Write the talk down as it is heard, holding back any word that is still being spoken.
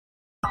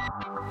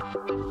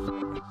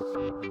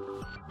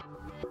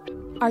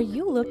Are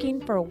you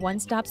looking for a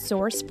one-stop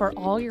source for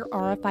all your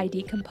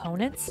RFID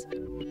components?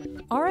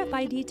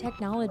 RFID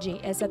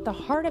technology is at the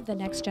heart of the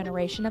next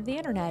generation of the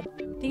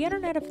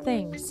Internet of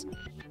Things.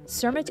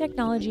 Syrma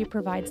Technology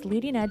provides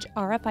leading-edge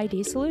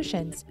RFID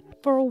solutions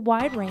for a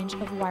wide range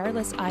of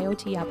wireless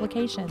IoT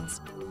applications,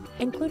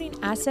 including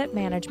asset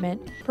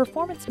management,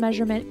 performance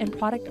measurement, and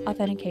product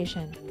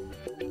authentication.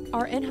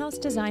 Our in-house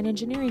design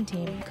engineering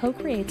team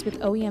co-creates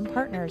with OEM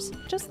partners,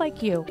 just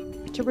like you,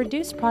 to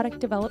reduce product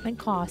development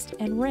cost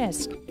and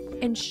risk,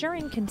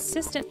 ensuring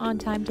consistent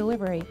on-time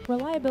delivery,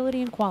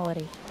 reliability, and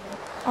quality.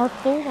 Our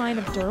full line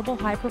of durable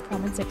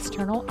high-performance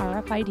external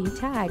RFID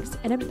tags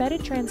and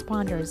embedded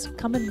transponders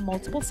come in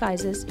multiple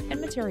sizes and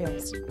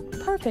materials,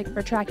 perfect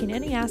for tracking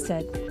any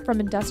asset from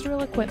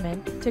industrial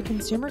equipment to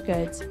consumer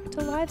goods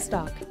to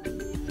livestock.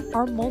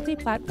 Our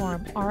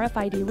multi-platform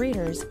RFID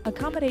readers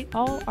accommodate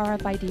all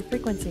RFID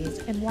frequencies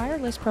and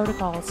wireless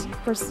protocols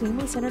for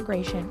seamless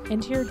integration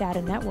into your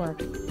data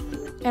network.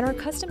 And our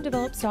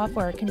custom-developed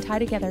software can tie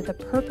together the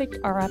perfect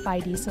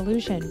RFID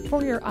solution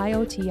for your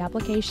IoT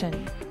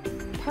application.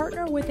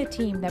 Partner with a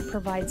team that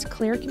provides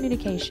clear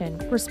communication,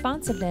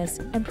 responsiveness,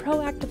 and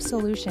proactive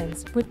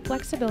solutions with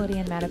flexibility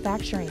in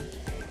manufacturing.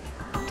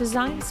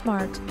 Design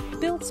smart,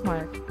 build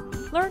smart.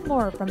 Learn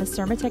more from a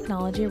Syrma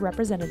Technology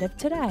representative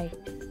today.